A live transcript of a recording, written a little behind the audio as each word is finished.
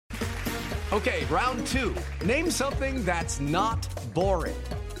Okay, round two. Name something that's not boring.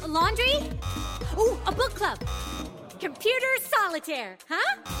 A laundry? Ooh, a book club. Computer solitaire,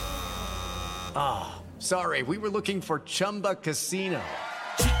 huh? Ah, sorry, we were looking for Chumba Casino.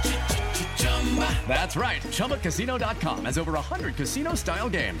 That's right, ChumbaCasino.com has over 100 casino-style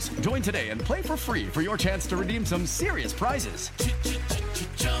games. Join today and play for free for your chance to redeem some serious prizes.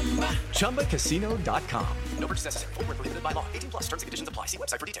 ChumbaCasino.com. No purchase necessary. Void where prohibited by law. 18 plus. Terms and conditions apply. See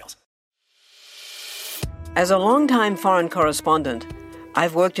website for details. As a longtime foreign correspondent,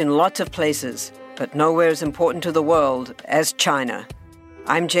 I've worked in lots of places, but nowhere as important to the world as China.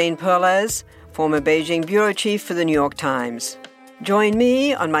 I'm Jane Perlez, former Beijing bureau chief for the New York Times. Join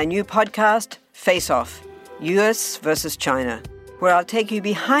me on my new podcast, Face Off, US versus China, where I'll take you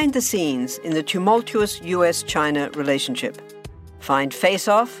behind the scenes in the tumultuous US-China relationship. Find Face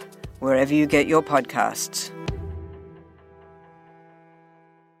Off wherever you get your podcasts.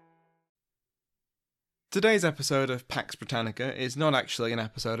 Today's episode of Pax Britannica is not actually an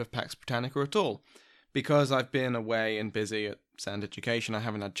episode of Pax Britannica at all. Because I've been away and busy at Sound Education, I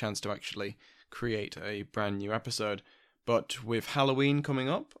haven't had a chance to actually create a brand new episode. But with Halloween coming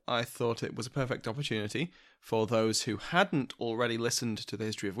up, I thought it was a perfect opportunity for those who hadn't already listened to the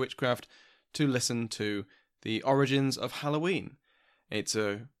history of witchcraft to listen to the origins of Halloween. It's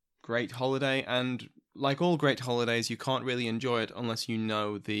a great holiday, and like all great holidays, you can't really enjoy it unless you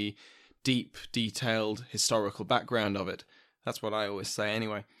know the deep, detailed historical background of it. That's what I always say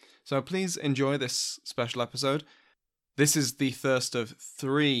anyway. So please enjoy this special episode. This is the first of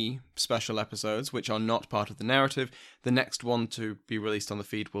 3 special episodes which are not part of the narrative. The next one to be released on the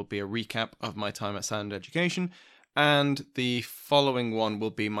feed will be a recap of my time at Sound Education, and the following one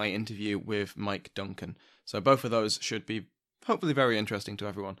will be my interview with Mike Duncan. So both of those should be hopefully very interesting to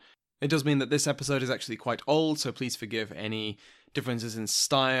everyone. It does mean that this episode is actually quite old, so please forgive any differences in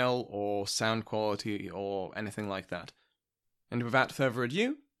style or sound quality or anything like that. And without further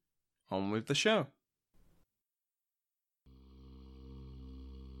ado, on with the show.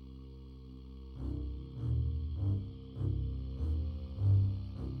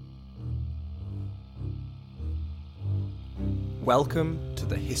 Welcome to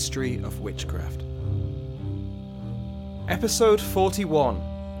the History of Witchcraft. Episode 41.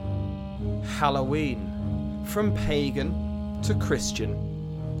 Halloween. From pagan to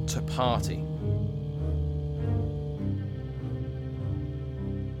Christian to party.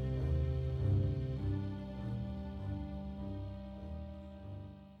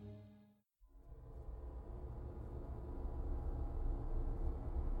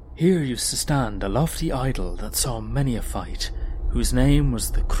 Here used to stand a lofty idol that saw many a fight, whose name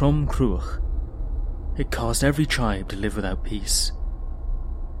was the Crom Cruach. It caused every tribe to live without peace.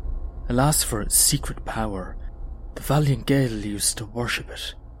 Alas for its secret power, the valiant Gael used to worship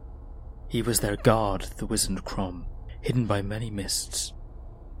it. He was their god, the wizened Crom, hidden by many mists.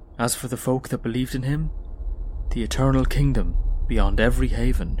 As for the folk that believed in him, the eternal kingdom beyond every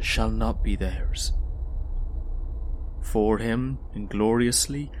haven shall not be theirs. For him,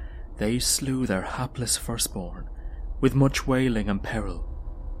 ingloriously, they slew their hapless firstborn, with much wailing and peril,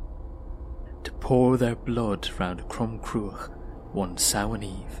 to pour their blood round Crom Cruach one Samhain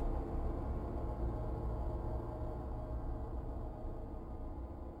Eve.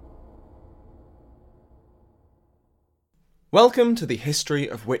 Welcome to the History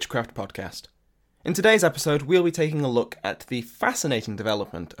of Witchcraft podcast. In today's episode, we'll be taking a look at the fascinating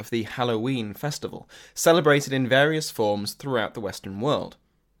development of the Halloween festival, celebrated in various forms throughout the Western world.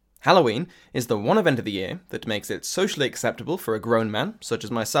 Halloween is the one event of the year that makes it socially acceptable for a grown man, such as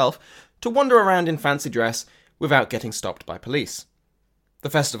myself, to wander around in fancy dress without getting stopped by police. The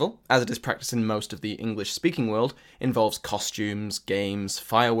festival, as it is practiced in most of the English-speaking world, involves costumes, games,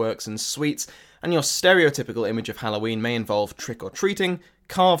 fireworks and sweets, and your stereotypical image of Halloween may involve trick-or-treating,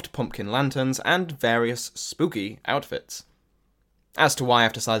 carved pumpkin lanterns, and various spooky outfits. As to why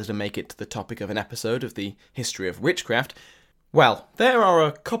I've decided to make it the topic of an episode of the History of Witchcraft, well, there are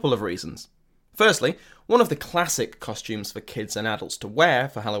a couple of reasons. Firstly, one of the classic costumes for kids and adults to wear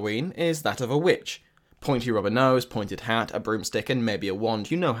for Halloween is that of a witch. Pointy rubber nose, pointed hat, a broomstick, and maybe a wand.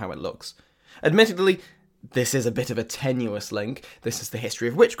 You know how it looks. Admittedly, this is a bit of a tenuous link. This is the history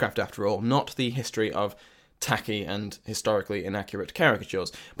of witchcraft, after all, not the history of tacky and historically inaccurate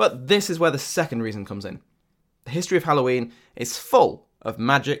caricatures. But this is where the second reason comes in. The history of Halloween is full of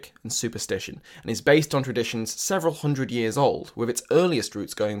magic and superstition, and is based on traditions several hundred years old, with its earliest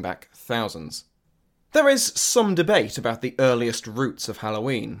roots going back thousands. There is some debate about the earliest roots of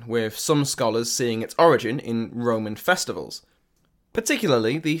Halloween, with some scholars seeing its origin in Roman festivals.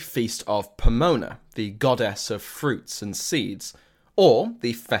 Particularly the Feast of Pomona, the goddess of fruits and seeds, or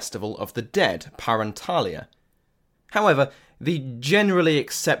the Festival of the Dead, Parentalia. However, the generally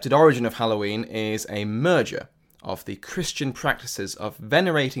accepted origin of Halloween is a merger of the Christian practices of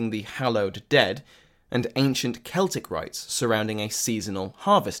venerating the hallowed dead and ancient Celtic rites surrounding a seasonal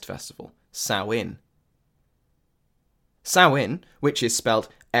harvest festival, Samhain. Samhain, which is spelled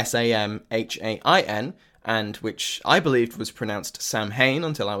Samhain, and which I believed was pronounced Samhain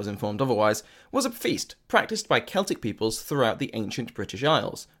until I was informed otherwise, was a feast practiced by Celtic peoples throughout the ancient British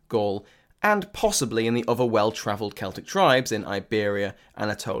Isles, Gaul, and possibly in the other well-travelled Celtic tribes in Iberia,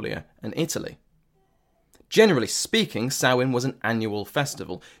 Anatolia, and Italy. Generally speaking, Samhain was an annual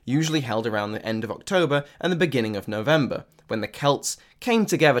festival, usually held around the end of October and the beginning of November, when the Celts came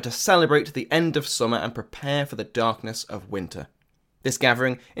together to celebrate the end of summer and prepare for the darkness of winter. This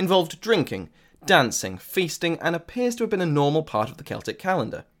gathering involved drinking, dancing, feasting, and appears to have been a normal part of the Celtic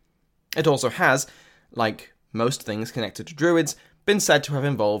calendar. It also has, like most things connected to Druids, been said to have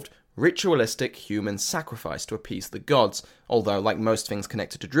involved ritualistic human sacrifice to appease the gods, although, like most things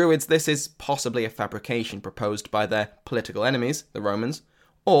connected to Druids, this is possibly a fabrication proposed by their political enemies, the Romans,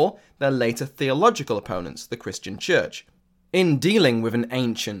 or their later theological opponents, the Christian Church. In dealing with an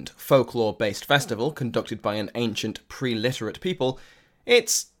ancient, folklore-based festival conducted by an ancient, pre-literate people,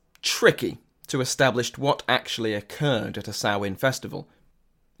 it's tricky to establish what actually occurred at a Samhain festival.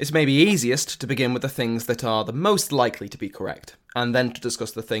 It may be easiest to begin with the things that are the most likely to be correct, and then to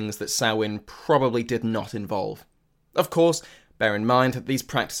discuss the things that Samhain probably did not involve. Of course, bear in mind that these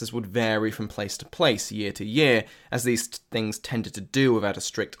practices would vary from place to place, year to year, as these things tended to do without a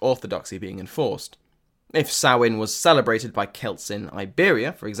strict orthodoxy being enforced. If Samhain was celebrated by Celts in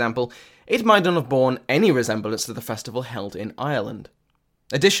Iberia, for example, it might not have borne any resemblance to the festival held in Ireland.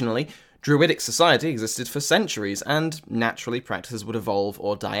 Additionally, Druidic society existed for centuries, and naturally practices would evolve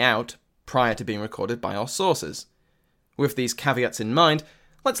or die out prior to being recorded by our sources. With these caveats in mind,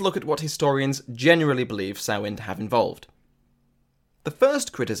 let's look at what historians generally believe Samhain to have involved. The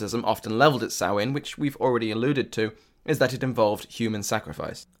first criticism often levelled at Samhain, which we've already alluded to, is that it involved human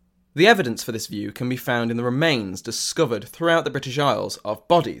sacrifice. The evidence for this view can be found in the remains discovered throughout the British Isles of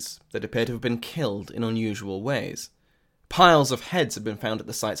bodies that appear to have been killed in unusual ways. Piles of heads have been found at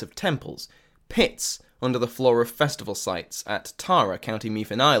the sites of temples. Pits under the floor of festival sites at Tara, County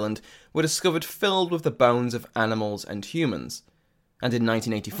Meath in Ireland, were discovered filled with the bones of animals and humans. And in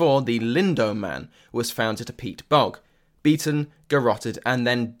 1984, the Lindo Man was found at a peat bog, beaten, garroted, and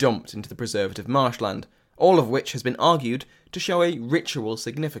then dumped into the preservative marshland, all of which has been argued to show a ritual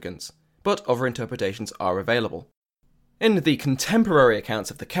significance, but other interpretations are available. In the contemporary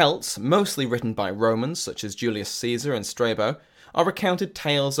accounts of the Celts, mostly written by Romans such as Julius Caesar and Strabo, are recounted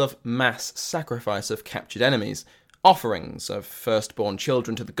tales of mass sacrifice of captured enemies, offerings of firstborn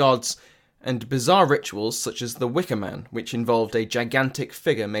children to the gods, and bizarre rituals such as the Wicker Man, which involved a gigantic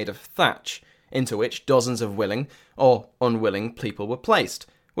figure made of thatch, into which dozens of willing or unwilling people were placed,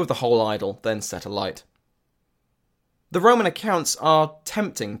 with the whole idol then set alight. The Roman accounts are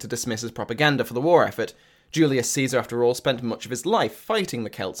tempting to dismiss as propaganda for the war effort. Julius Caesar, after all, spent much of his life fighting the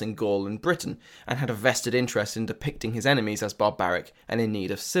Celts in Gaul and Britain, and had a vested interest in depicting his enemies as barbaric and in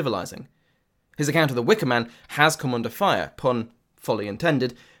need of civilizing. His account of the Wicker Man has come under fire, pun fully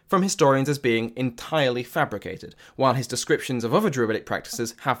intended, from historians as being entirely fabricated, while his descriptions of other Druidic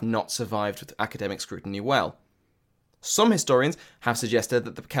practices have not survived with academic scrutiny well. Some historians have suggested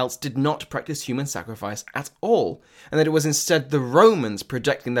that the Celts did not practice human sacrifice at all, and that it was instead the Romans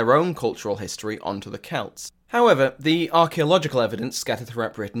projecting their own cultural history onto the Celts. However, the archaeological evidence scattered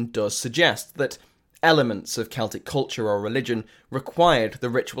throughout Britain does suggest that elements of Celtic culture or religion required the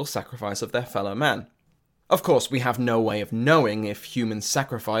ritual sacrifice of their fellow man. Of course, we have no way of knowing if human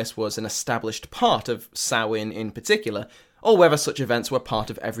sacrifice was an established part of Samhain in particular, or whether such events were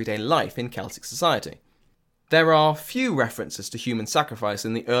part of everyday life in Celtic society. There are few references to human sacrifice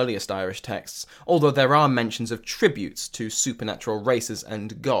in the earliest Irish texts, although there are mentions of tributes to supernatural races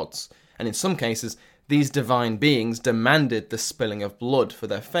and gods, and in some cases, these divine beings demanded the spilling of blood for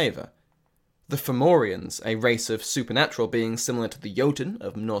their favour. The Fomorians, a race of supernatural beings similar to the Jotun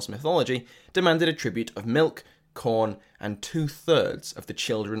of Norse mythology, demanded a tribute of milk, corn, and 2/3 of the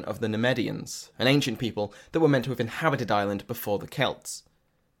children of the Nemedians, an ancient people that were meant to have inhabited Ireland before the Celts.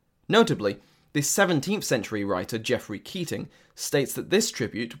 Notably, the 17th century writer Geoffrey Keating states that this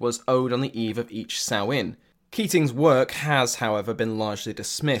tribute was owed on the eve of each Samhain. Keating's work has, however, been largely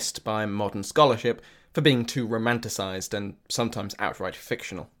dismissed by modern scholarship for being too romanticised and sometimes outright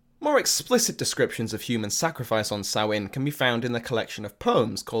fictional. More explicit descriptions of human sacrifice on Samhain can be found in the collection of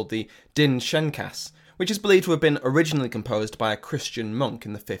poems called the Din Shenkas, which is believed to have been originally composed by a Christian monk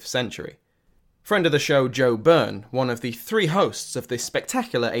in the 5th century. Friend of the show Joe Byrne, one of the 3 hosts of this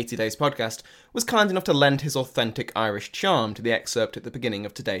spectacular 80 Days podcast, was kind enough to lend his authentic Irish charm to the excerpt at the beginning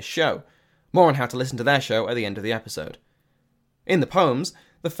of today's show. More on how to listen to their show at the end of the episode. In the poems,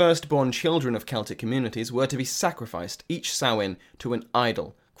 the firstborn children of Celtic communities were to be sacrificed, each Samhain, to an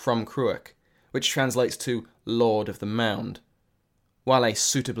idol, Crom Cruach, which translates to Lord of the Mound. While a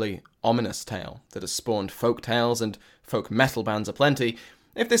suitably ominous tale that has spawned folk tales and folk metal bands aplenty,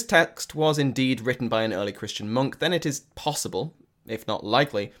 if this text was indeed written by an early Christian monk, then it is possible, if not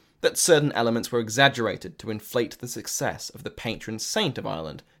likely, that certain elements were exaggerated to inflate the success of the patron saint of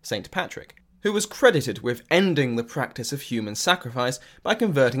Ireland, St. Patrick, who was credited with ending the practice of human sacrifice by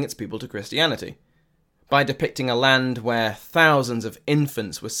converting its people to Christianity. By depicting a land where thousands of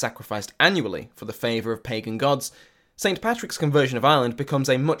infants were sacrificed annually for the favour of pagan gods, St. Patrick's conversion of Ireland becomes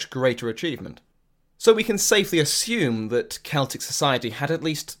a much greater achievement. So we can safely assume that Celtic society had at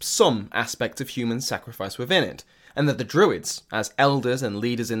least some aspects of human sacrifice within it, and that the Druids, as elders and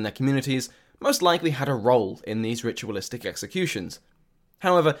leaders in their communities, most likely had a role in these ritualistic executions.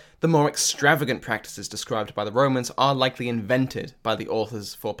 However, the more extravagant practices described by the Romans are likely invented by the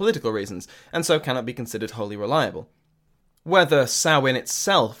authors for political reasons, and so cannot be considered wholly reliable. Whether Samhain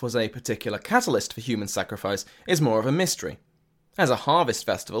itself was a particular catalyst for human sacrifice is more of a mystery. As a harvest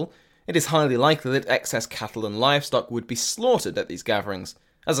festival, it is highly likely that excess cattle and livestock would be slaughtered at these gatherings,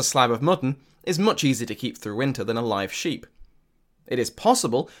 as a slab of mutton is much easier to keep through winter than a live sheep. It is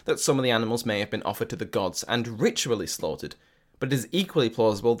possible that some of the animals may have been offered to the gods and ritually slaughtered, but it is equally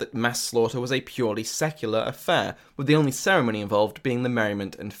plausible that mass slaughter was a purely secular affair, with the only ceremony involved being the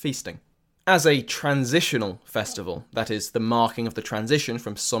merriment and feasting. As a transitional festival, that is, the marking of the transition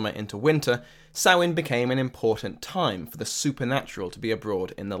from summer into winter, Samhain became an important time for the supernatural to be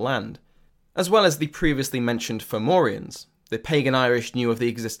abroad in the land. As well as the previously mentioned Fomorians, the pagan Irish knew of the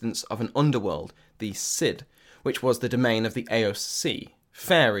existence of an underworld, the Cid, which was the domain of the Eos Sea,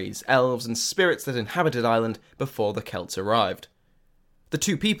 fairies, elves and spirits that inhabited Ireland before the Celts arrived. The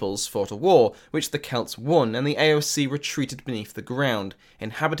two peoples fought a war, which the Celts won, and the AOC retreated beneath the ground,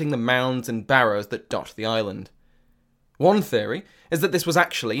 inhabiting the mounds and barrows that dot the island. One theory is that this was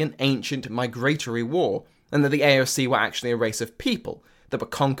actually an ancient migratory war, and that the AOC were actually a race of people that were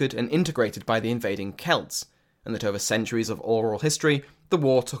conquered and integrated by the invading Celts, and that over centuries of oral history, the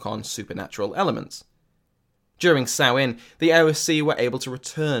war took on supernatural elements. During Samhain, the AOC were able to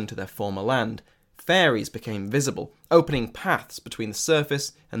return to their former land. Fairies became visible, opening paths between the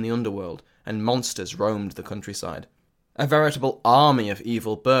surface and the underworld, and monsters roamed the countryside. A veritable army of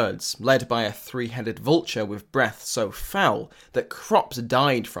evil birds, led by a 3-headed vulture with breath so foul that crops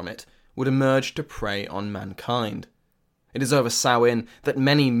died from it, would emerge to prey on mankind. It is over Samhain that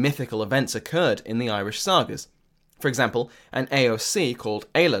many mythical events occurred in the Irish sagas. For example, an AOC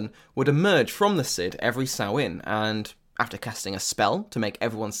called Eilean would emerge from the Cid every Samhain and, after casting a spell to make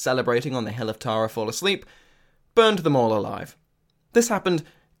everyone celebrating on the Hill of Tara fall asleep, burned them all alive. This happened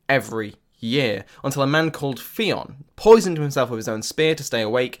every year, until a man called Fionn poisoned himself with his own spear to stay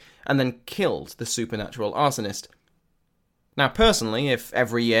awake, and then killed the supernatural arsonist. Now personally, if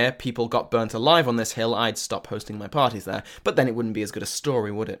every year people got burnt alive on this hill, I'd stop hosting my parties there, but then it wouldn't be as good a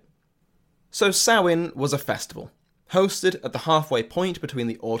story, would it? So Samhain was a festival, hosted at the halfway point between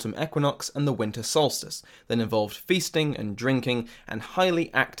the autumn equinox and the winter solstice, that involved feasting and drinking and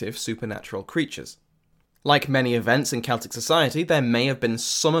highly active supernatural creatures. Like many events in Celtic society, there may have been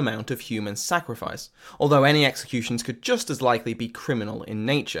some amount of human sacrifice, although any executions could just as likely be criminal in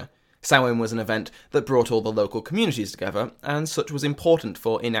nature. Samhain was an event that brought all the local communities together, and such was important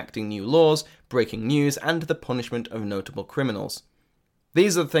for enacting new laws, breaking news, and the punishment of notable criminals.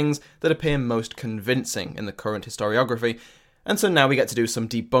 These are the things that appear most convincing in the current historiography, and so now we get to do some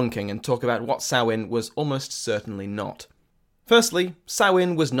debunking and talk about what Samhain was almost certainly not. Firstly,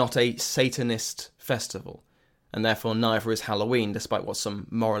 Samhain was not a Satanist festival, and therefore neither is Halloween, despite what some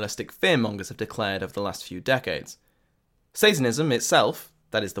moralistic fearmongers have declared over the last few decades. Satanism itself,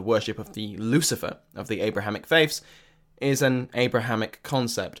 that is the worship of the Lucifer of the Abrahamic faiths, is an Abrahamic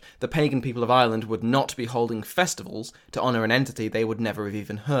concept. The pagan people of Ireland would not be holding festivals to honour an entity they would never have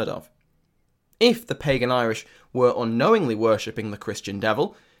even heard of. If the pagan Irish were unknowingly worshipping the Christian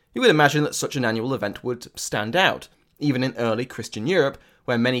devil, you would imagine that such an annual event would stand out, even in early Christian Europe,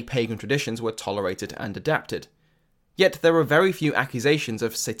 where many pagan traditions were tolerated and adapted. Yet there were very few accusations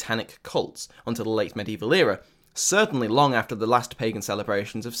of satanic cults until the late medieval era, certainly long after the last pagan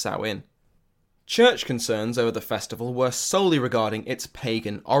celebrations of Samhain. Church concerns over the festival were solely regarding its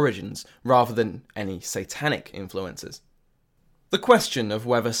pagan origins, rather than any satanic influences. The question of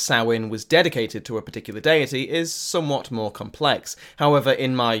whether Samhain was dedicated to a particular deity is somewhat more complex. However,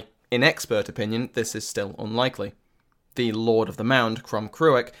 in my in expert opinion, this is still unlikely. The Lord of the Mound, Crom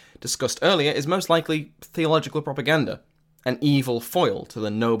Cruach, discussed earlier, is most likely theological propaganda, an evil foil to the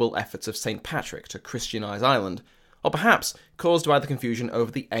noble efforts of St. Patrick to Christianise Ireland, or perhaps caused by the confusion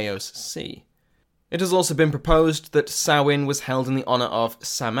over the Eos Sea. It has also been proposed that Samhain was held in the honour of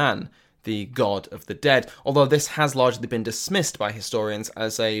Saman, the god of the dead, although this has largely been dismissed by historians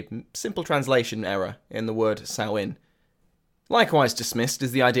as a simple translation error in the word Samhain. Likewise dismissed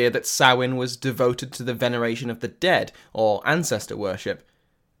is the idea that Samhain was devoted to the veneration of the dead, or ancestor worship.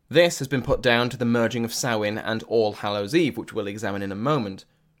 This has been put down to the merging of Samhain and All Hallows Eve, which we'll examine in a moment.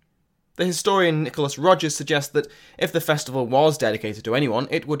 The historian Nicholas Rogers suggests that if the festival was dedicated to anyone,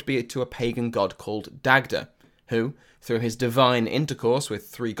 it would be to a pagan god called Dagda, who, through his divine intercourse with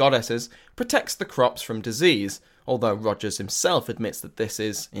 3 goddesses, protects the crops from disease, although Rogers himself admits that this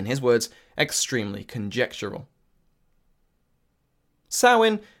is, in his words, extremely conjectural.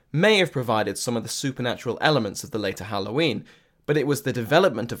 Samhain may have provided some of the supernatural elements of the later Halloween, but it was the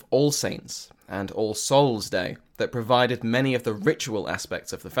development of All Saints and All Souls' Day that provided many of the ritual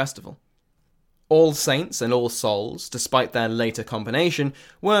aspects of the festival. All Saints and All Souls, despite their later combination,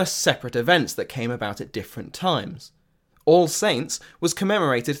 were separate events that came about at different times. All Saints was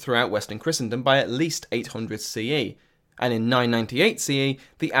commemorated throughout Western Christendom by at least 800 CE, and in 998 CE,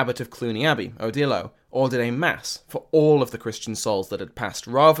 the abbot of Cluny Abbey, Odilo, ordered a mass for all of the Christian souls that had passed,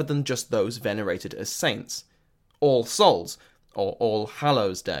 rather than just those venerated as saints. All Souls, or All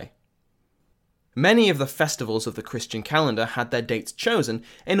Hallows Day. Many of the festivals of the Christian calendar had their dates chosen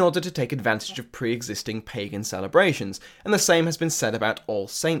in order to take advantage of pre-existing pagan celebrations, and the same has been said about All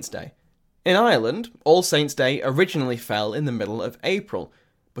Saints' Day. In Ireland, All Saints' Day originally fell in the middle of April,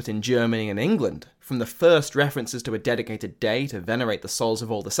 but in Germany and England, from the first references to a dedicated day to venerate the souls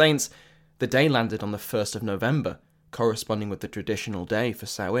of all the saints, the day landed on the 1st of November, corresponding with the traditional day for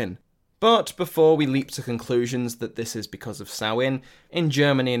Samhain. But before we leap to conclusions that this is because of Samhain, in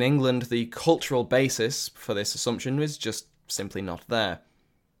Germany and England the cultural basis for this assumption is just simply not there.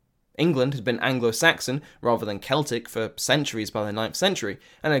 England had been Anglo-Saxon rather than Celtic for centuries by the 9th century,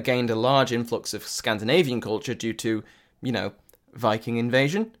 and had gained a large influx of Scandinavian culture due to, Viking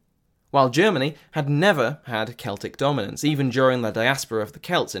invasion. While Germany had never had Celtic dominance, even during the diaspora of the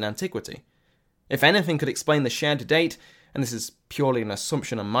Celts in antiquity. If anything could explain the shared date, and this is purely an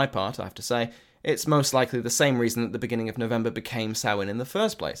assumption on my part, I have to say, it's most likely the same reason that the beginning of November became Samhain in the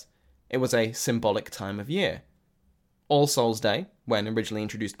first place. It was a symbolic time of year. All Souls' Day, when originally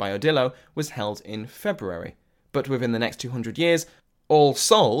introduced by Odilo, was held in February, but within the next 200 years, All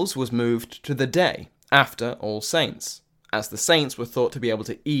Souls was moved to the day after All Saints, as the saints were thought to be able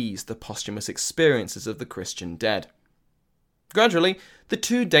to ease the posthumous experiences of the Christian dead. Gradually, the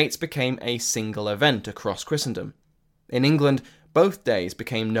 2 dates became a single event across Christendom. In England, both days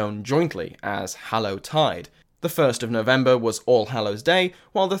became known jointly as Hallowtide. The 1st of November was All Hallows' Day,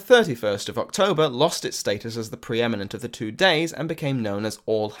 while the 31st of October lost its status as the preeminent of the 2 days and became known as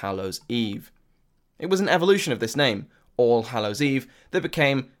All Hallows' Eve. It was an evolution of this name, All Hallows' Eve, that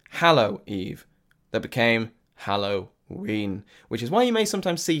became Hallow Eve, that became Halloween, which is why you may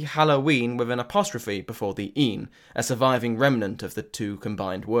sometimes see Halloween with an apostrophe before the "een," a surviving remnant of the 2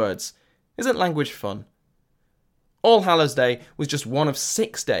 combined words. Isn't language fun? All Hallows' Day was just one of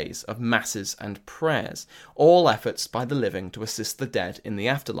 6 days of masses and prayers, all efforts by the living to assist the dead in the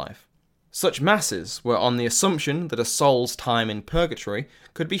afterlife. Such masses were on the assumption that a soul's time in purgatory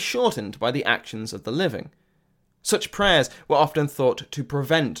could be shortened by the actions of the living. Such prayers were often thought to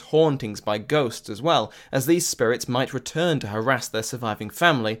prevent hauntings by ghosts as well, as these spirits might return to harass their surviving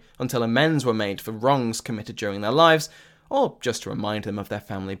family until amends were made for wrongs committed during their lives, or just to remind them of their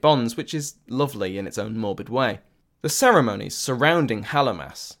family bonds, which is lovely in its own morbid way. The ceremonies surrounding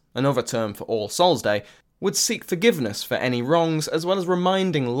Hallowmass, another term for All Souls' Day, would seek forgiveness for any wrongs as well as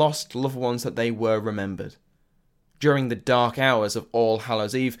reminding lost loved ones that they were remembered. During the dark hours of All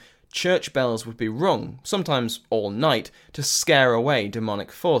Hallows' Eve, church bells would be rung, sometimes all night, to scare away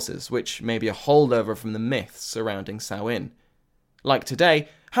demonic forces, which may be a holdover from the myths surrounding Samhain. Like today,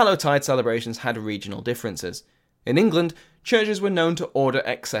 Hallowtide celebrations had regional differences. In England, churches were known to order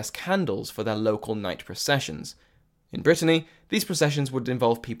excess candles for their local night processions. In Brittany, these processions would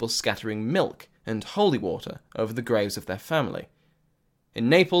involve people scattering milk and holy water over the graves of their family. In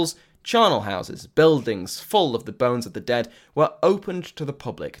Naples, charnel houses, buildings full of the bones of the dead, were opened to the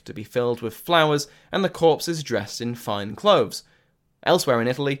public to be filled with flowers and the corpses dressed in fine clothes. Elsewhere in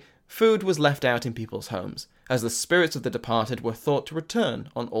Italy, food was left out in people's homes, as the spirits of the departed were thought to return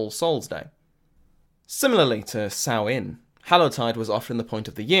on All Souls' Day. Similarly to Samhain, Hallowtide was often the point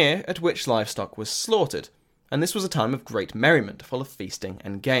of the year at which livestock was slaughtered, and this was a time of great merriment, full of feasting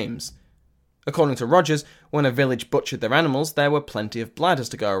and games. According to Rogers, when a village butchered their animals, there were plenty of bladders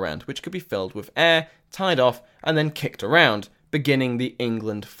to go around, which could be filled with air, tied off, and then kicked around, beginning the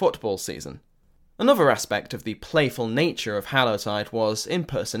England football season. Another aspect of the playful nature of Hallowtide was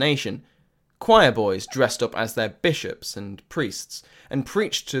impersonation. Choir boys dressed up as their bishops and priests, and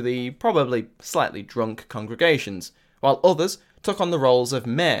preached to the probably slightly drunk congregations, while others took on the roles of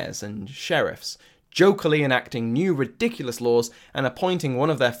mayors and sheriffs, jokily enacting new ridiculous laws and appointing one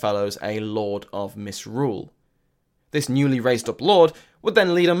of their fellows a Lord of Misrule. This newly raised up lord would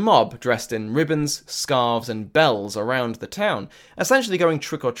then lead a mob dressed in ribbons, scarves and bells around the town, essentially going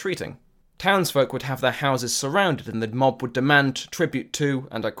trick-or-treating. Townsfolk would have their houses surrounded and the mob would demand tribute to,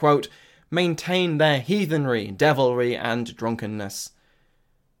 and I quote, maintain their heathenry, devilry and drunkenness.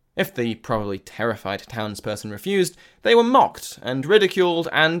 If the probably terrified townsperson refused, they were mocked and ridiculed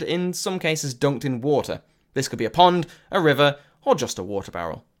and, in some cases, dunked in water. This could be a pond, a river, or just a water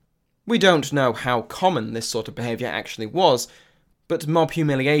barrel. We don't know how common this sort of behaviour actually was, but mob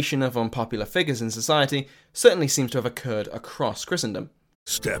humiliation of unpopular figures in society certainly seems to have occurred across Christendom.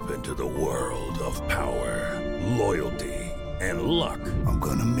 Step into the world of power, loyalty, and luck. I'm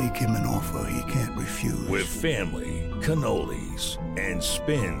gonna make him an offer he can't refuse. With family, cannolis, and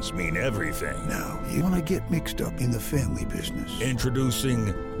spins mean everything. Now, you wanna get mixed up in the family business. Introducing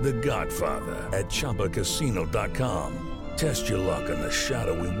The Godfather at ChumbaCasino.com. Test your luck in the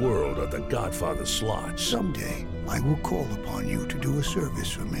shadowy world of The Godfather slot. Someday, I will call upon you to do a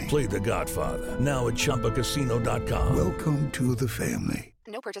service for me. Play The Godfather, now at ChumbaCasino.com. Welcome to the family.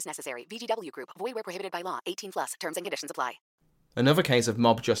 No purchase necessary. VGW Group. Void where prohibited by law. 18+. Terms and conditions apply. Another case of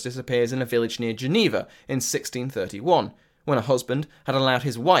mob justice appears in a village near Geneva in 1631, when a husband had allowed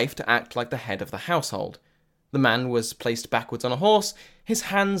his wife to act like the head of the household. The man was placed backwards on a horse, his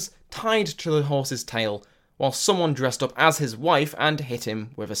hands tied to the horse's tail, while someone dressed up as his wife and hit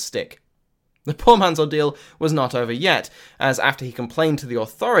him with a stick. The poor man's ordeal was not over yet, as after he complained to the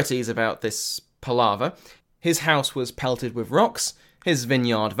authorities about this palaver, his house was pelted with rocks, his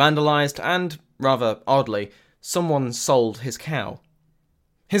vineyard vandalised, and, rather oddly, someone sold his cow.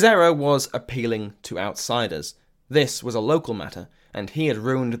 His error was appealing to outsiders. This was a local matter, and he had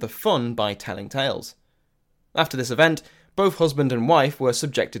ruined the fun by telling tales. After this event, both husband and wife were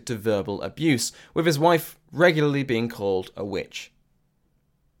subjected to verbal abuse, with his wife regularly being called a witch.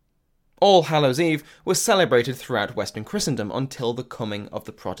 All Hallows Eve was celebrated throughout Western Christendom until the coming of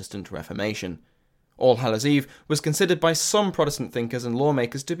the Protestant Reformation. All Hallows Eve was considered by some Protestant thinkers and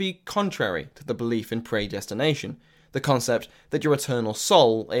lawmakers to be contrary to the belief in predestination, the concept that your eternal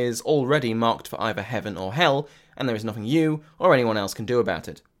soul is already marked for either heaven or hell, and there is nothing you or anyone else can do about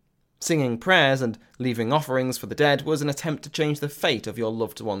it. Singing prayers and leaving offerings for the dead was an attempt to change the fate of your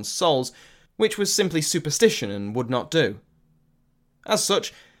loved ones' souls, which was simply superstition and would not do. As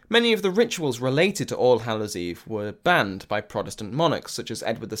such, many of the rituals related to All Hallows Eve were banned by Protestant monarchs such as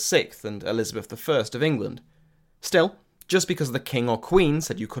Edward VI and Elizabeth I of England. Still, just because the king or queen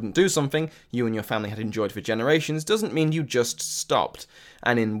said you couldn't do something you and your family had enjoyed for generations doesn't mean you just stopped,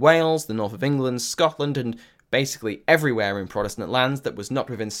 and in Wales, the north of England, Scotland, and basically everywhere in Protestant lands that was not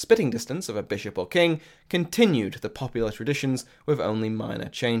within spitting distance of a bishop or king, continued the popular traditions with only minor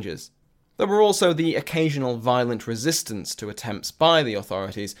changes. There were also the occasional violent resistance to attempts by the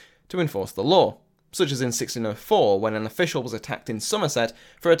authorities to enforce the law, such as in 1604 when an official was attacked in Somerset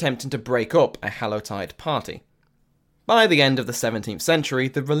for attempting to break up a Hallowtide party. By the end of the 17th century,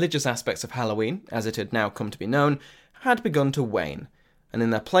 the religious aspects of Halloween, as it had now come to be known, had begun to wane, and in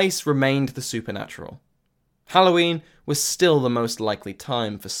their place remained the supernatural. Halloween was still the most likely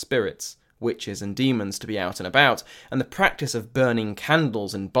time for spirits, witches and demons to be out and about, and the practice of burning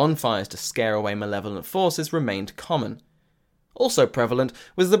candles and bonfires to scare away malevolent forces remained common. Also prevalent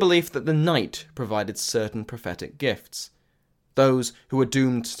was the belief that the night provided certain prophetic gifts. Those who were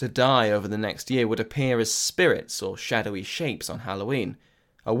doomed to die over the next year would appear as spirits or shadowy shapes on Halloween.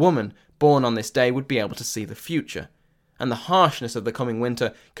 A woman born on this day would be able to see the future, and the harshness of the coming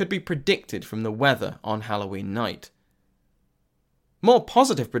winter could be predicted from the weather on Halloween night. More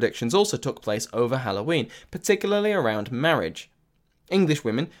positive predictions also took place over Halloween, particularly around marriage. English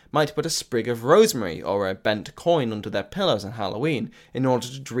women might put a sprig of rosemary or a bent coin under their pillows on Halloween in order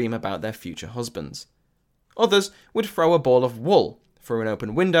to dream about their future husbands. Others would throw a ball of wool through an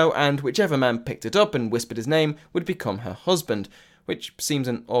open window, and whichever man picked it up and whispered his name would become her husband, which seems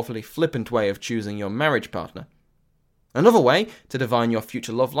an awfully flippant way of choosing your marriage partner. Another way to divine your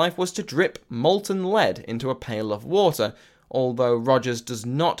future love life was to drip molten lead into a pail of water, although Rogers does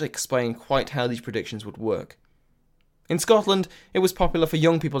not explain quite how these predictions would work. In Scotland, it was popular for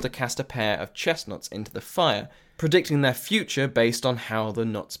young people to cast a pair of chestnuts into the fire, predicting their future based on how the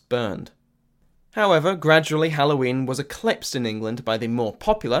nuts burned. However, gradually Halloween was eclipsed in England by the more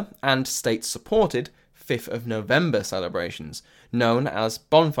popular, and state-supported, 5th of November celebrations, known as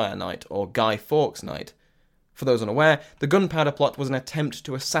Bonfire Night or Guy Fawkes Night. For those unaware, the Gunpowder Plot was an attempt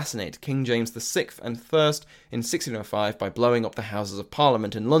to assassinate King James VI and I in 1605 by blowing up the Houses of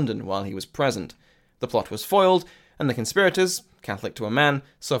Parliament in London while he was present. The plot was foiled, and the conspirators, Catholic to a man,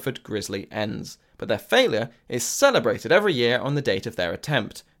 suffered grisly ends. But their failure is celebrated every year on the date of their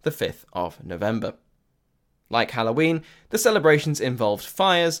attempt, the 5th of November. Like Halloween, the celebrations involved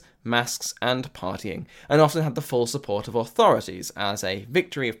fires, masks, and partying, and often had the full support of authorities as a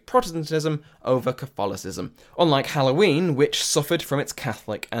victory of Protestantism over Catholicism, unlike Halloween, which suffered from its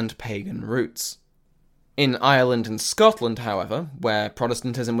Catholic and pagan roots. In Ireland and Scotland, however, where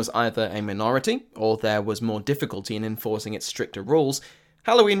Protestantism was either a minority or there was more difficulty in enforcing its stricter rules,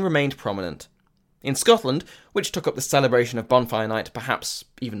 Halloween remained prominent. In Scotland, which took up the celebration of Bonfire Night perhaps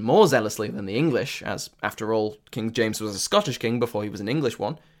even more zealously than the English, as, after all, King James was a Scottish king before he was an English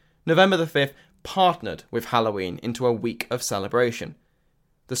one, November the 5th partnered with Halloween into a week of celebration.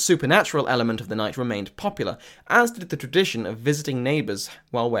 The supernatural element of the night remained popular, as did the tradition of visiting neighbours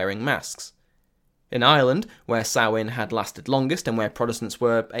while wearing masks. In Ireland, where Samhain had lasted longest and where Protestants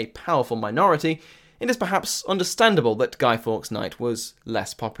were a powerful minority, it is perhaps understandable that Guy Fawkes Night was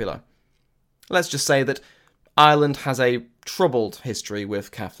less popular. Let's just say that Ireland has a troubled history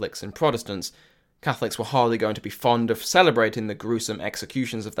with Catholics and Protestants. Catholics were hardly going to be fond of celebrating the gruesome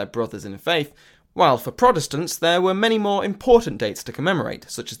executions of their brothers in faith, while for Protestants there were many more important dates to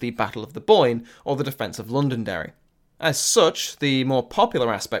commemorate, such as the Battle of the Boyne or the defence of Londonderry. As such, the more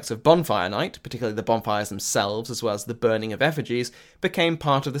popular aspects of Bonfire Night, particularly the bonfires themselves as well as the burning of effigies, became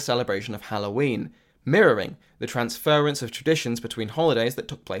part of the celebration of Halloween, mirroring the transference of traditions between holidays that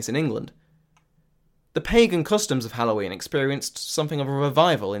took place in England. The pagan customs of Halloween experienced something of a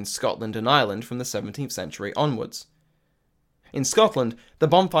revival in Scotland and Ireland from the 17th century onwards. In Scotland, the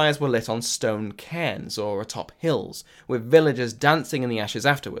bonfires were lit on stone cairns or atop hills, with villagers dancing in the ashes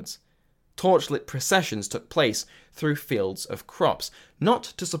afterwards. Torchlit processions took place through fields of crops, not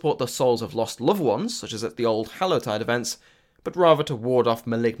to support the souls of lost loved ones, such as at the old Hallowtide events, but rather to ward off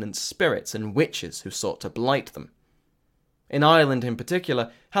malignant spirits and witches who sought to blight them. In Ireland in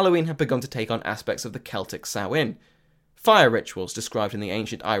particular, Halloween had begun to take on aspects of the Celtic Samhain. Fire rituals described in the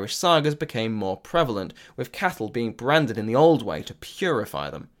ancient Irish sagas became more prevalent, with cattle being branded in the old way to purify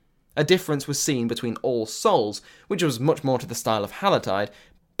them. A difference was seen between All Souls, which was much more to the style of Hallowtide,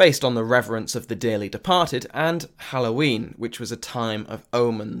 based on the reverence of the dearly departed, and Halloween, which was a time of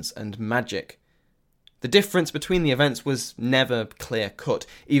omens and magic. The difference between the events was never clear-cut,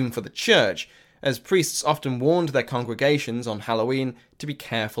 even for the church, as priests often warned their congregations on Halloween to be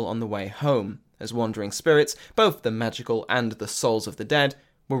careful on the way home, as wandering spirits, both the magical and the souls of the dead,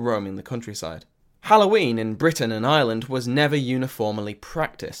 were roaming the countryside. Halloween in Britain and Ireland was never uniformly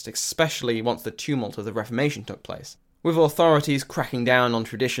practiced, especially once the tumult of the Reformation took place, with authorities cracking down on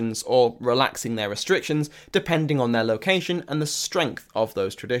traditions or relaxing their restrictions depending on their location and the strength of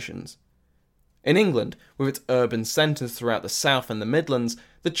those traditions. In England, with its urban centres throughout the South and the Midlands,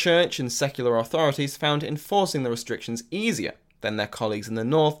 the Church and secular authorities found enforcing the restrictions easier than their colleagues in the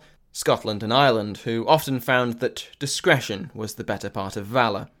North, Scotland and Ireland, who often found that discretion was the better part of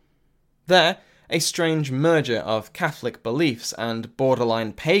valour. There, a strange merger of Catholic beliefs and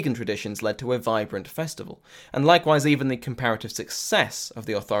borderline pagan traditions led to a vibrant festival, and likewise even the comparative success of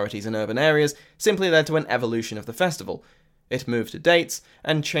the authorities in urban areas simply led to an evolution of the festival. It moved to dates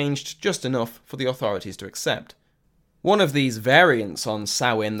and changed just enough for the authorities to accept. One of these variants on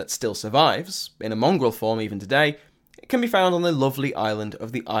Samhain that still survives, in a mongrel form even today, can be found on the lovely island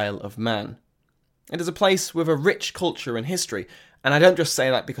of the Isle of Man. It is a place with a rich culture and history, and I don't just say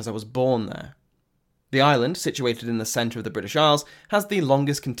that because I was born there. The island, situated in the centre of the British Isles, has the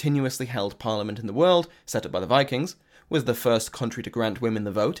longest continuously held parliament in the world, set up by the Vikings, was the first country to grant women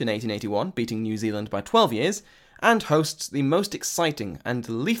the vote in 1881, beating New Zealand by 12 years, and hosts the most exciting and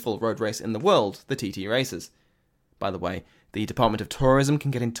lethal road race in the world, the TT Races. By the way, the Department of Tourism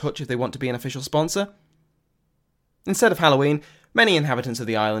can get in touch if they want to be an official sponsor. Instead of Halloween, many inhabitants of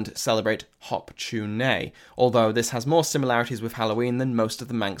the island celebrate Hop Chu Nay, although this has more similarities with Halloween than most of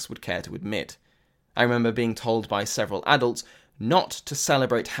the Manx would care to admit. I remember being told by several adults not to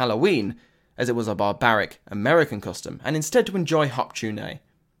celebrate Halloween, as it was a barbaric American custom, and instead to enjoy Hop Chu Nay.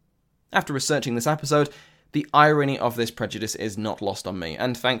 After researching this episode, the irony of this prejudice is not lost on me,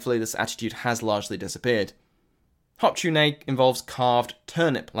 and thankfully this attitude has largely disappeared. Hop Chu Nay involves carved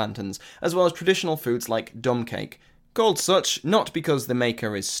turnip lanterns, as well as traditional foods like dum cake, Called such not because the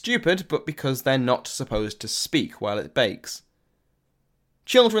maker is stupid, but because they're not supposed to speak while it bakes.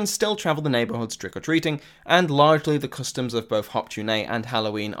 Children still travel the neighbourhoods trick-or-treating, and largely the customs of both Hop Tunay and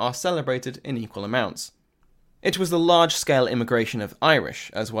Halloween are celebrated in equal amounts. It was the large-scale immigration of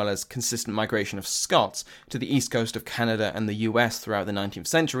Irish, as well as consistent migration of Scots, to the east coast of Canada and the US throughout the 19th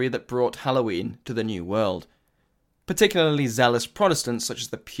century that brought Halloween to the New World. Particularly zealous Protestants, such as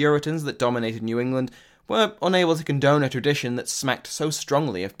the Puritans that dominated New England, were unable to condone a tradition that smacked so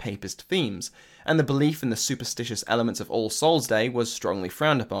strongly of papist themes, and the belief in the superstitious elements of All Souls' Day was strongly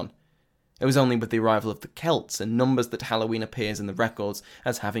frowned upon. It was only with the arrival of the Celts and numbers that Halloween appears in the records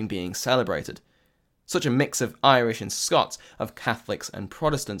as having been celebrated. Such a mix of Irish and Scots, of Catholics and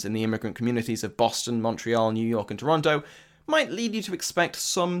Protestants in the immigrant communities of Boston, Montreal, New York and Toronto might lead you to expect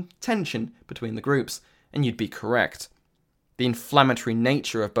some tension between the groups, and you'd be correct. The inflammatory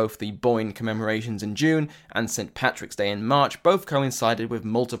nature of both the Boyne commemorations in June and St. Patrick's Day in March both coincided with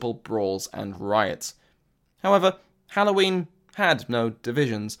multiple brawls and riots. However, Halloween had no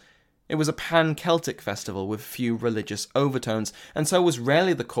divisions. It was a pan-Celtic festival with few religious overtones, and so was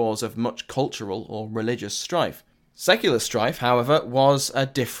rarely the cause of much cultural or religious strife. Secular strife, however, was a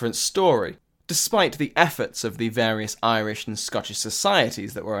different story. Despite the efforts of the various Irish and Scottish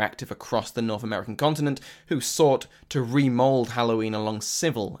societies that were active across the North American continent, who sought to remould Halloween along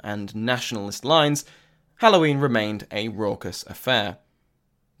civil and nationalist lines, Halloween remained a raucous affair.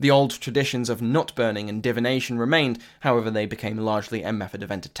 The old traditions of nut-burning and divination remained, however they became largely a method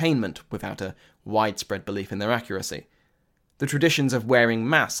of entertainment, without a widespread belief in their accuracy. The traditions of wearing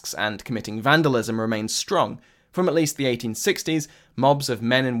masks and committing vandalism remained strong. From at least the 1860s, mobs of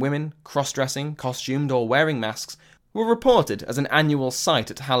men and women, cross-dressing, costumed or wearing masks, were reported as an annual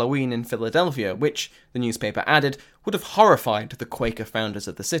sight at Halloween in Philadelphia, which, the newspaper added, would have horrified the Quaker founders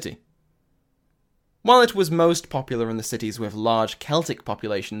of the city. While it was most popular in the cities with large Celtic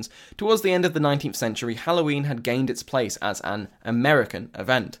populations, towards the end of the 19th century, Halloween had gained its place as an American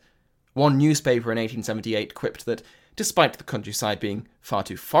event. One newspaper in 1878 quipped that, despite the countryside being far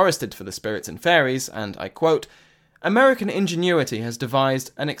too forested for the spirits and fairies, and I quote, "American ingenuity has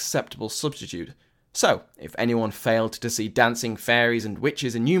devised an acceptable substitute. So, if anyone failed to see dancing fairies and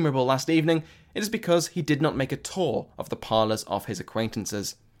witches innumerable last evening, it is because he did not make a tour of the parlours of his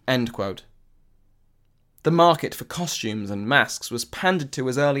acquaintances." End quote. The market for costumes and masks was pandered to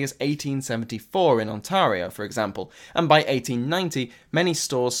as early as 1874 in Ontario, for example, and by 1890 many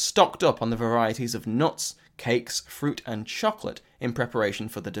stores stocked up on the varieties of nuts, cakes, fruit and chocolate in preparation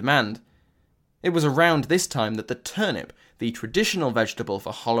for the demand. It was around this time that the turnip, the traditional vegetable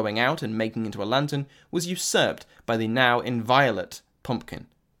for hollowing out and making into a lantern, was usurped by the now inviolate pumpkin.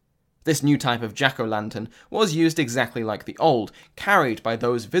 This new type of jack-o'-lantern was used exactly like the old, carried by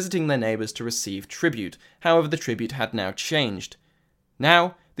those visiting their neighbours to receive tribute. However, the tribute had now changed.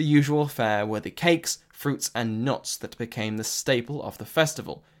 Now, the usual fare were the cakes, fruits and nuts that became the staple of the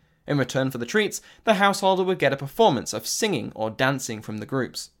festival. In return for the treats, the householder would get a performance of singing or dancing from the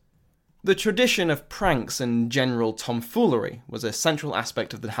groups. The tradition of pranks and general tomfoolery was a central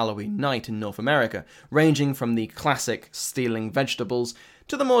aspect of the Halloween night in North America, ranging from the classic stealing vegetables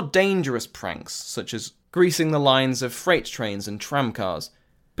to the more dangerous pranks, such as greasing the lines of freight trains and tramcars.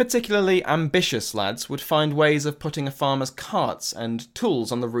 Particularly ambitious lads would find ways of putting a farmer's carts and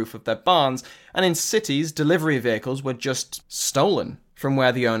tools on the roof of their barns, and in cities, delivery vehicles were just stolen from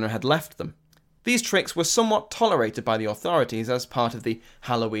where the owner had left them. These tricks were somewhat tolerated by the authorities as part of the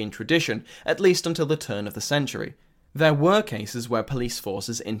Halloween tradition, at least until the turn of the century. There were cases where police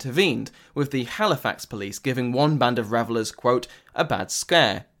forces intervened, with the Halifax police giving one band of revellers, quote, a bad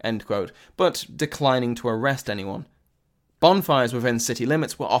scare, end quote, but declining to arrest anyone. Bonfires within city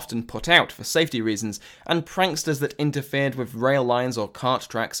limits were often put out for safety reasons, and pranksters that interfered with rail lines or cart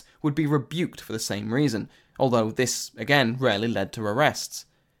tracks would be rebuked for the same reason, although this, again, rarely led to arrests.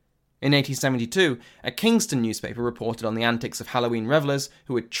 In 1872, a Kingston newspaper reported on the antics of Halloween revellers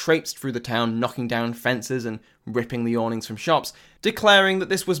who had traipsed through the town knocking down fences and ripping the awnings from shops, declaring that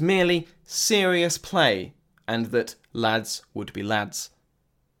this was merely serious play, and that lads would be lads.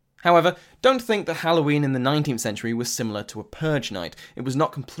 However, don't think that Halloween in the 19th century was similar to a purge night. It was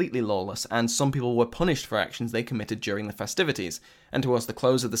not completely lawless, and some people were punished for actions they committed during the festivities, and towards the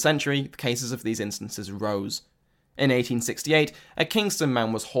close of the century, the cases of these instances rose. In 1868, a Kingston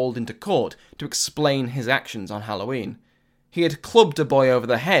man was hauled into court to explain his actions on Halloween. He had clubbed a boy over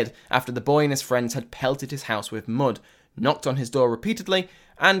the head after the boy and his friends had pelted his house with mud, knocked on his door repeatedly,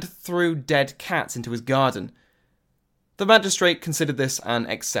 and threw dead cats into his garden. The magistrate considered this an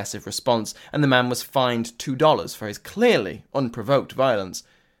excessive response, and the man was fined $2 for his clearly unprovoked violence.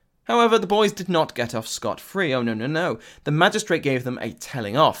 However, the boys did not get off scot-free. Oh no. The magistrate gave them a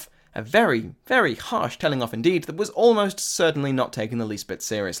telling off. A very, very harsh telling off indeed that was almost certainly not taken the least bit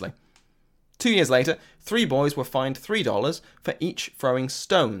seriously. 2 years later, 3 boys were fined $3 for each throwing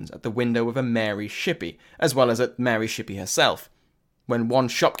stones at the window of a Mary Shippey, as well as at Mary Shippey herself. When one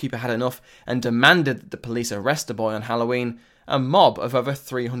shopkeeper had enough and demanded that the police arrest the boy on Halloween, a mob of over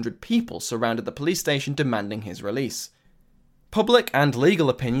 300 people surrounded the police station demanding his release. Public and legal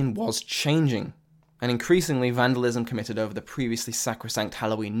opinion was changing, and increasingly vandalism committed over the previously sacrosanct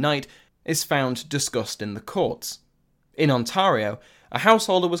Halloween night is found discussed in the courts. In Ontario, a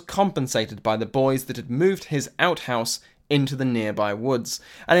householder was compensated by the boys that had moved his outhouse into the nearby woods,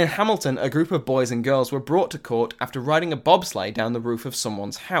 and in Hamilton a group of boys and girls were brought to court after riding a bobsleigh down the roof of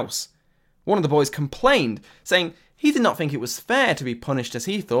someone's house. One of the boys complained, saying he did not think it was fair to be punished as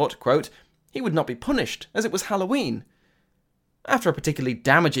he thought, quote, he would not be punished as it was Halloween. After a particularly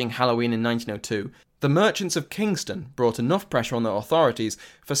damaging Halloween in 1902, the merchants of Kingston brought enough pressure on the authorities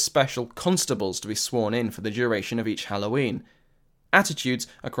for special constables to be sworn in for the duration of each Halloween. Attitudes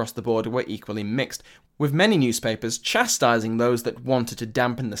across the board were equally mixed, with many newspapers chastising those that wanted to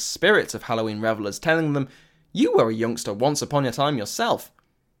dampen the spirits of Halloween revellers, telling them, "You were a youngster once upon a time yourself."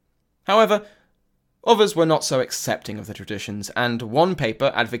 However, others were not so accepting of the traditions, and one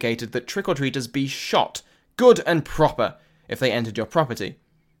paper advocated that trick-or-treaters be shot, good and proper, if they entered your property.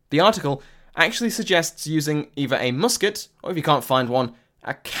 The article actually suggests using either a musket, or if you can't find one,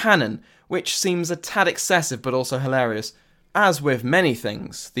 a cannon, which seems a tad excessive but also hilarious. As with many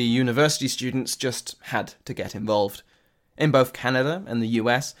things, the university students just had to get involved. In both Canada and the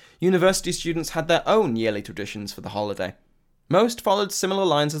US, university students had their own yearly traditions for the holiday. Most followed similar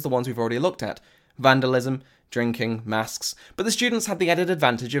lines as the ones we've already looked at: vandalism, drinking, masks, but the students had the added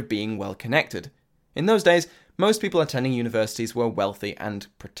advantage of being well connected. In those days, most people attending universities were wealthy and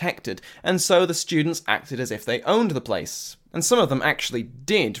protected, and so the students acted as if they owned the place, and some of them actually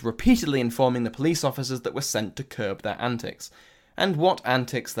did, repeatedly informing the police officers that were sent to curb their antics. And what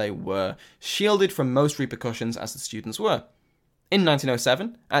antics they were, shielded from most repercussions as the students were. In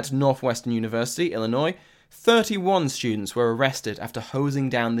 1907, at Northwestern University, Illinois, 31 students were arrested after hosing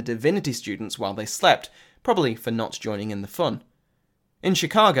down the divinity students while they slept, probably for not joining in the fun. In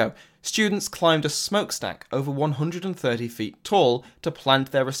Chicago, students climbed a smokestack over 130 feet tall to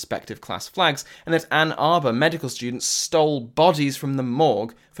plant their respective class flags, and at Ann Arbor, medical students stole bodies from the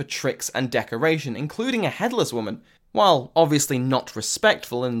morgue for tricks and decoration, including a headless woman. While obviously not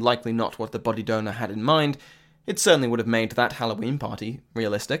respectful and likely not what the body donor had in mind, it certainly would have made that Halloween party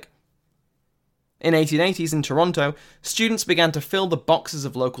realistic. In 1880s in Toronto, students began to fill the boxes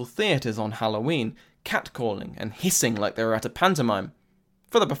of local theatres on Halloween, catcalling and hissing like they were at a pantomime.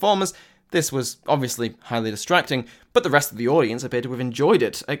 For the performers, this was obviously highly distracting, but the rest of the audience appeared to have enjoyed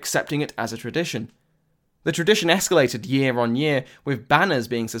it, accepting it as a tradition. The tradition escalated year on year, with banners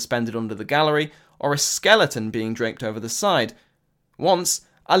being suspended under the gallery, or a skeleton being draped over the side. Once,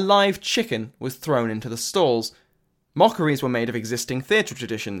 a live chicken was thrown into the stalls. Mockeries were made of existing theatre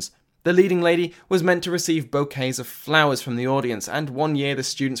traditions. The leading lady was meant to receive bouquets of flowers from the audience, and one year the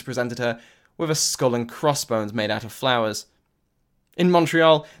students presented her with a skull and crossbones made out of flowers. In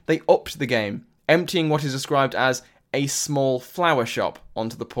Montreal, they upped the game, emptying what is described as a small flower shop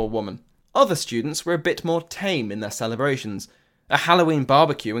onto the poor woman. Other students were a bit more tame in their celebrations. A Halloween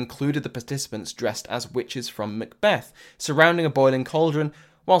barbecue included the participants dressed as witches from Macbeth, surrounding a boiling cauldron,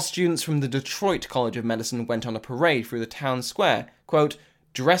 while students from the Detroit College of Medicine went on a parade through the town square, quote,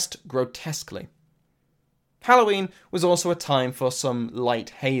 dressed grotesquely. Halloween was also a time for some light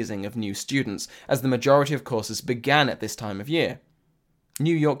hazing of new students, as the majority of courses began at this time of year.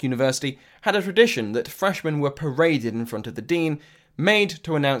 New York University had a tradition that freshmen were paraded in front of the dean, made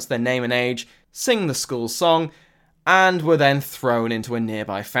to announce their name and age, sing the school song, and were then thrown into a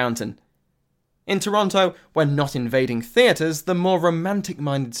nearby fountain. In Toronto, when not invading theatres, the more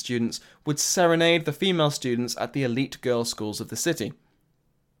romantic-minded students would serenade the female students at the elite girls' schools of the city.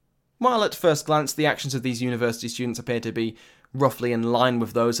 While at first glance the actions of these university students appeared to be roughly in line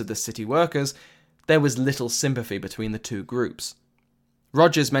with those of the city workers, there was little sympathy between the two groups.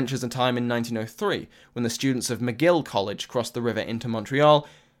 Rogers mentions a time in 1903 when the students of McGill College crossed the river into Montreal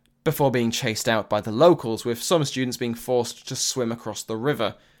before being chased out by the locals, with some students being forced to swim across the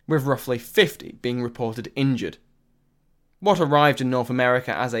river, with roughly 50 being reported injured. What arrived in North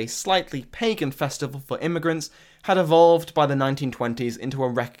America as a slightly pagan festival for immigrants had evolved by the 1920s into a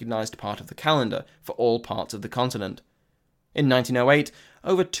recognised part of the calendar for all parts of the continent. In 1908,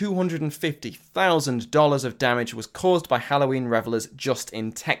 over $250,000 of damage was caused by Halloween revelers just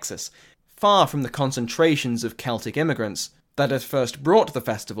in Texas, far from the concentrations of Celtic immigrants. that had first brought the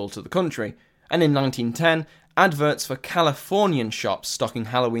festival to the country, and in 1910, adverts for Californian shops stocking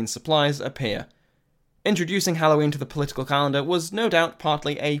Halloween supplies appear. Introducing Halloween to the political calendar was no doubt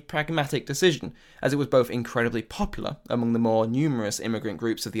partly a pragmatic decision, as it was both incredibly popular among the more numerous immigrant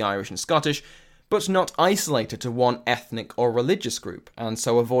groups of the Irish and Scottish, but not isolated to one ethnic or religious group, and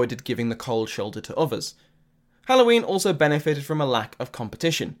so avoided giving the cold shoulder to others. Halloween also benefited from a lack of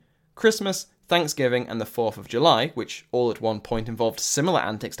competition. Christmas, Thanksgiving, and the 4th of July, which all at one point involved similar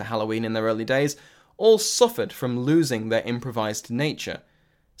antics to Halloween in their early days, all suffered from losing their improvised nature.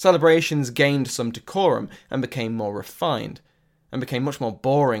 Celebrations gained some decorum and became more refined, and became much more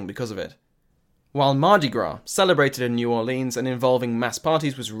boring because of it. While Mardi Gras, celebrated in New Orleans and involving mass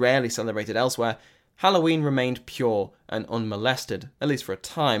parties, was rarely celebrated elsewhere, Halloween remained pure and unmolested, at least for a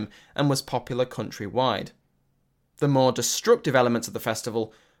time, and was popular countrywide. The more destructive elements of the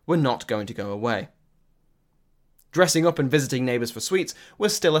festival were not going to go away. Dressing up and visiting neighbours for sweets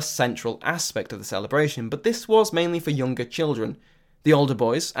was still a central aspect of the celebration, but this was mainly for younger children. The older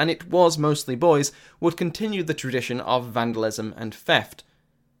boys, and it was mostly boys, would continue the tradition of vandalism and theft.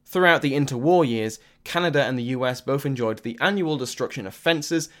 Throughout the interwar years, Canada and the US both enjoyed the annual destruction of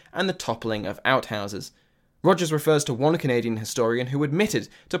fences and the toppling of outhouses. Rogers refers to one Canadian historian who admitted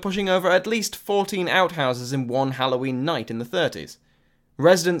to pushing over at least 14 outhouses in one Halloween night in the 30s.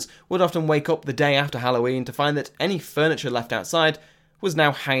 Residents would often wake up the day after Halloween to find that any furniture left outside was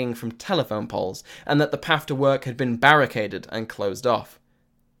now hanging from telephone poles, and that the path to work had been barricaded and closed off.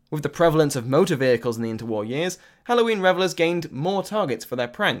 With the prevalence of motor vehicles in the interwar years, Halloween revellers gained more targets for their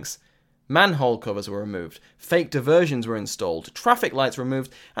pranks. Manhole covers were removed, fake diversions were installed, traffic lights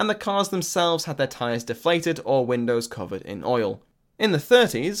removed, and the cars themselves had their tyres deflated or windows covered in oil. In the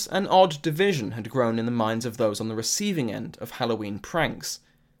 30s, an odd division had grown in the minds of those on the receiving end of Halloween pranks.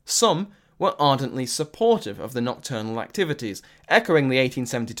 Some were ardently supportive of the nocturnal activities, echoing the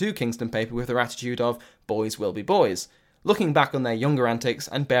 1872 Kingston paper with their attitude of boys will be boys, looking back on their younger antics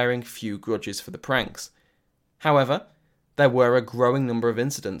and bearing few grudges for the pranks. However, there were a growing number of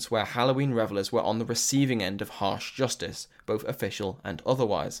incidents where Halloween revellers were on the receiving end of harsh justice, both official and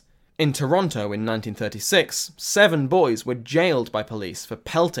otherwise. In Toronto in 1936, 7 boys were jailed by police for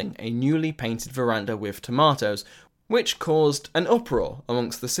pelting a newly painted veranda with tomatoes, which caused an uproar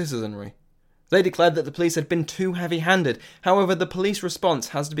amongst the citizenry. They declared that the police had been too heavy-handed. However, the police response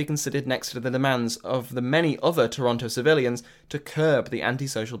has to be considered next to the demands of the many other Toronto civilians to curb the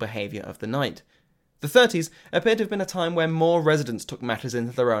antisocial behaviour of the night. The 30s appeared to have been a time where more residents took matters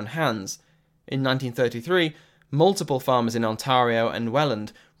into their own hands. In 1933, multiple farmers in Ontario and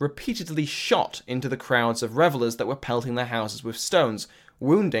Welland repeatedly shot into the crowds of revellers that were pelting their houses with stones,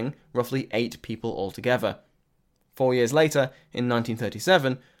 wounding roughly 8 people altogether. 4 years later, in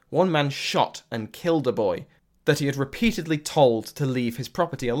 1937, one man shot and killed a boy that he had repeatedly told to leave his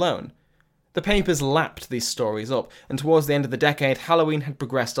property alone. The papers lapped these stories up, and towards the end of the decade, Halloween had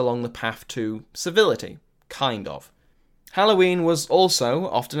progressed along the path to civility, kind of. Halloween was also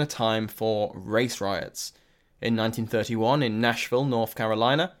often a time for race riots. In 1931 in Nashville, North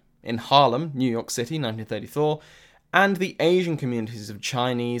Carolina, in Harlem, New York City, 1934, and the Asian communities of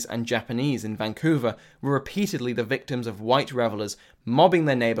Chinese and Japanese in Vancouver were repeatedly the victims of white revellers mobbing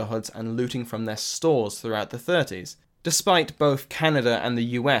their neighbourhoods and looting from their stores throughout the 30s. Despite both Canada and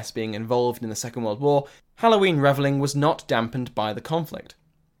the US being involved in the Second World War, Halloween revelling was not dampened by the conflict.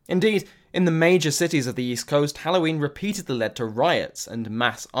 Indeed, in the major cities of the East Coast, Halloween repeatedly led to riots and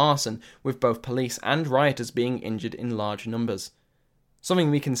mass arson, with both police and rioters being injured in large numbers.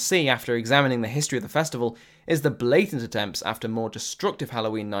 Something we can see after examining the history of the festival is the blatant attempts after more destructive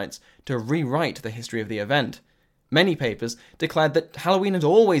Halloween nights to rewrite the history of the event. Many papers declared that Halloween had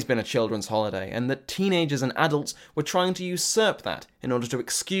always been a children's holiday, and that teenagers and adults were trying to usurp that in order to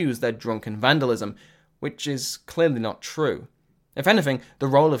excuse their drunken vandalism, which is clearly not true. If anything, the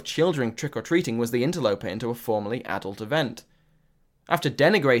role of children trick-or-treating was the interloper into a formally adult event. After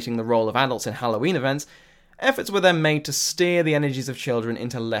denigrating the role of adults in Halloween events, efforts were then made to steer the energies of children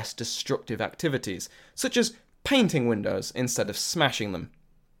into less destructive activities, such as painting windows instead of smashing them.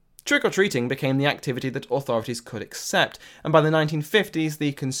 Trick-or-treating became the activity that authorities could accept, and by the 1950s,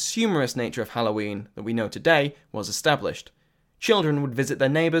 the consumerist nature of Halloween that we know today was established. Children would visit their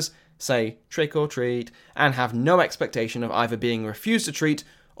neighbours, say trick-or-treat, and have no expectation of either being refused a treat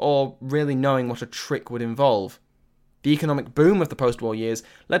or really knowing what a trick would involve. The economic boom of the post-war years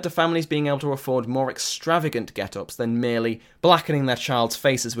led to families being able to afford more extravagant get-ups than merely blackening their child's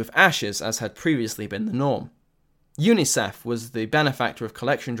faces with ashes, as had previously been the norm. UNICEF was the benefactor of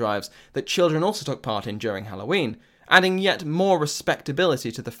collection drives that children also took part in during Halloween, adding yet more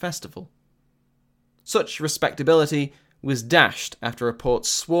respectability to the festival. Such respectability was dashed after reports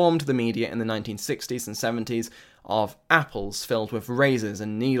swarmed the media in the 1960s and 70s of apples filled with razors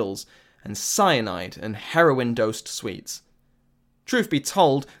and needles, and cyanide and heroin-dosed sweets. Truth be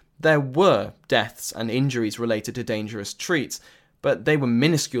told, there were deaths and injuries related to dangerous treats, but they were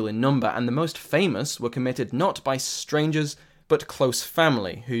minuscule in number, and the most famous were committed not by strangers, but close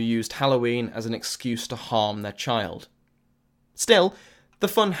family who used Halloween as an excuse to harm their child. Still, the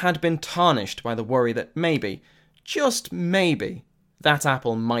fun had been tarnished by the worry that maybe, just maybe, that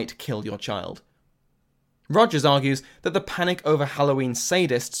apple might kill your child. Rogers argues that the panic over Halloween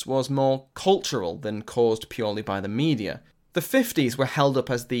sadists was more cultural than caused purely by the media. The 50s were held up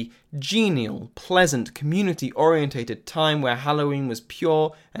as the genial, pleasant, community-orientated time where Halloween was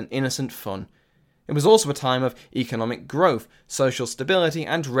pure and innocent fun. It was also a time of economic growth, social stability,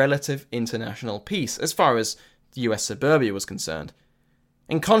 and relative international peace, as far as US suburbia was concerned.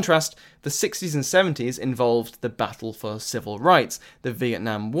 In contrast, the 60s and 70s involved the battle for civil rights, the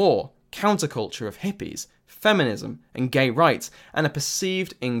Vietnam War, counterculture of hippies, feminism, and gay rights, and a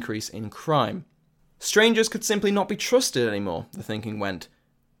perceived increase in crime. Strangers could simply not be trusted anymore, the thinking went.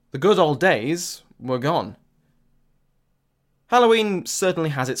 The good old days were gone. Halloween certainly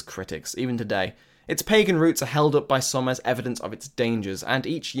has its critics, even today. Its pagan roots are held up by some as evidence of its dangers, and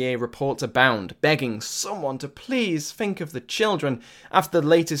each year reports abound, begging someone to please think of the children after the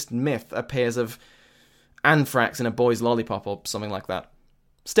latest myth appears of anthrax in a boy's lollipop or something like that.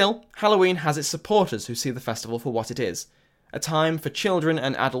 Still, Halloween has its supporters who see the festival for what it is. A time for children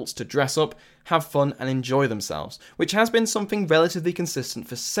and adults to dress up, have fun and enjoy themselves, which has been something relatively consistent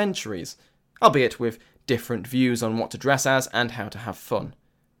for centuries, albeit with different views on what to dress as and how to have fun.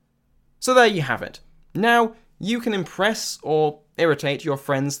 So there you have it. Now, you can impress or irritate your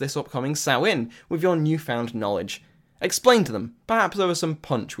friends this upcoming Samhain with your newfound knowledge. Explain to them, perhaps over some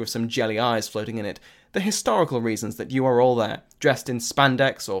punch with some jelly eyes floating in it, the historical reasons that you are all there, dressed in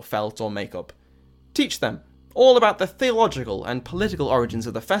spandex or felt or makeup. Teach them all about the theological and political origins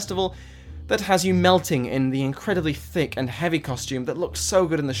of the festival that has you melting in the incredibly thick and heavy costume that looks so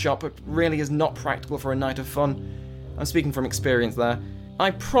good in the shop but really is not practical for a night of fun. I'm speaking from experience there.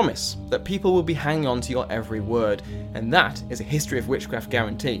 I promise that people will be hanging on to your every word, and that is a History of Witchcraft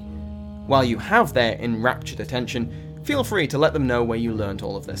guarantee. While you have their enraptured attention, feel free to let them know where you learned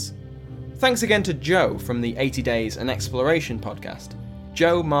all of this. Thanks again to Joe from the 80 Days and Exploration podcast.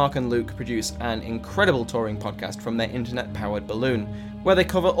 Joe, Mark and Luke produce an incredible touring podcast from their internet-powered balloon, where they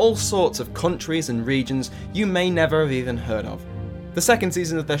cover all sorts of countries and regions you may never have even heard of. The second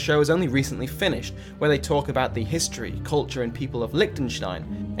season of their show is only recently finished, where they talk about the history, culture and people of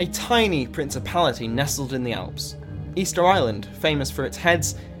Liechtenstein, a tiny principality nestled in the Alps, Easter Island, famous for its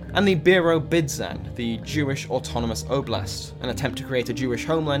heads, and the Biro-Bidzhan, the Jewish autonomous oblast, an attempt to create a Jewish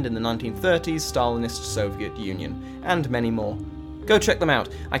homeland in the 1930s Stalinist Soviet Union, and many more. Go check them out,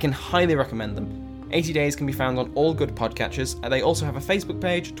 I can highly recommend them. 80 Days can be found on all good podcatchers, and they also have a Facebook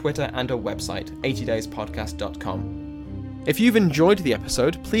page, Twitter, and a website, 80dayspodcast.com. If you've enjoyed the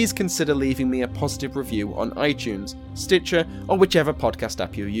episode, please consider leaving me a positive review on iTunes, Stitcher, or whichever podcast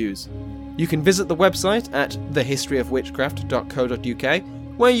app you use. You can visit the website at thehistoryofwitchcraft.co.uk,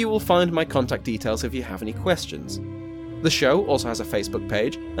 where you will find my contact details if you have any questions. The show also has a Facebook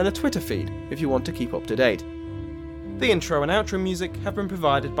page and a Twitter feed if you want to keep up to date. The intro and outro music have been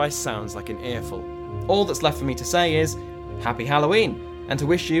provided by Sounds Like an Earful. All that's left for me to say is, Happy Halloween, and to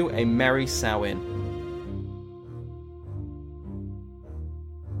wish you a Merry Samhain.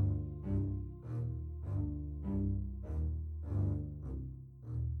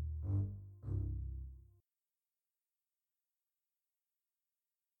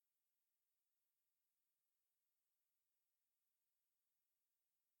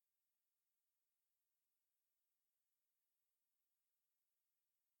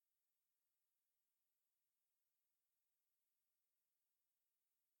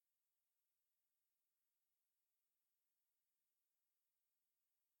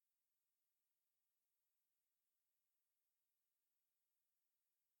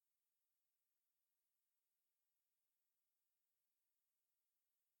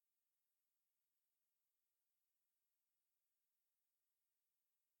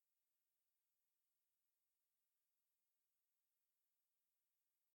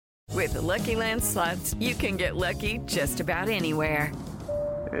 With the Lucky Land Slots, you can get lucky just about anywhere.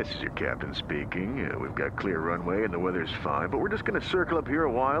 This is your captain speaking. We've got clear runway and the weather's fine, but we're just going to circle up here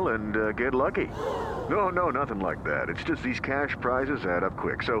a while and get lucky. No, nothing like that. It's just these cash prizes add up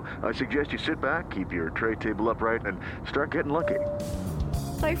quick. So I suggest you sit back, keep your tray table upright, and start getting lucky.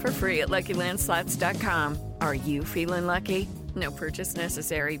 Play for free at LuckyLandSlots.com. Are you feeling lucky? No purchase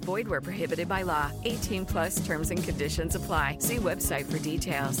necessary. Void where prohibited by law. 18 plus terms and conditions apply. See website for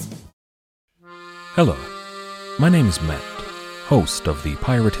details. Hello, my name is Matt, host of the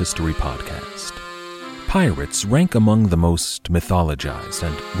Pirate History Podcast. Pirates rank among the most mythologized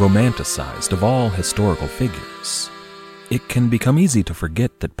and romanticized of all historical figures. It can become easy to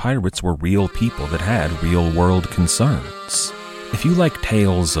forget that pirates were real people that had real-world concerns. If you like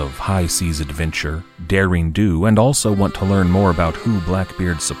tales of high-seas adventure, daring do, and also want to learn more about who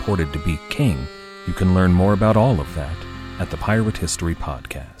Blackbeard supported to be king, you can learn more about all of that at the Pirate History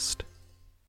Podcast.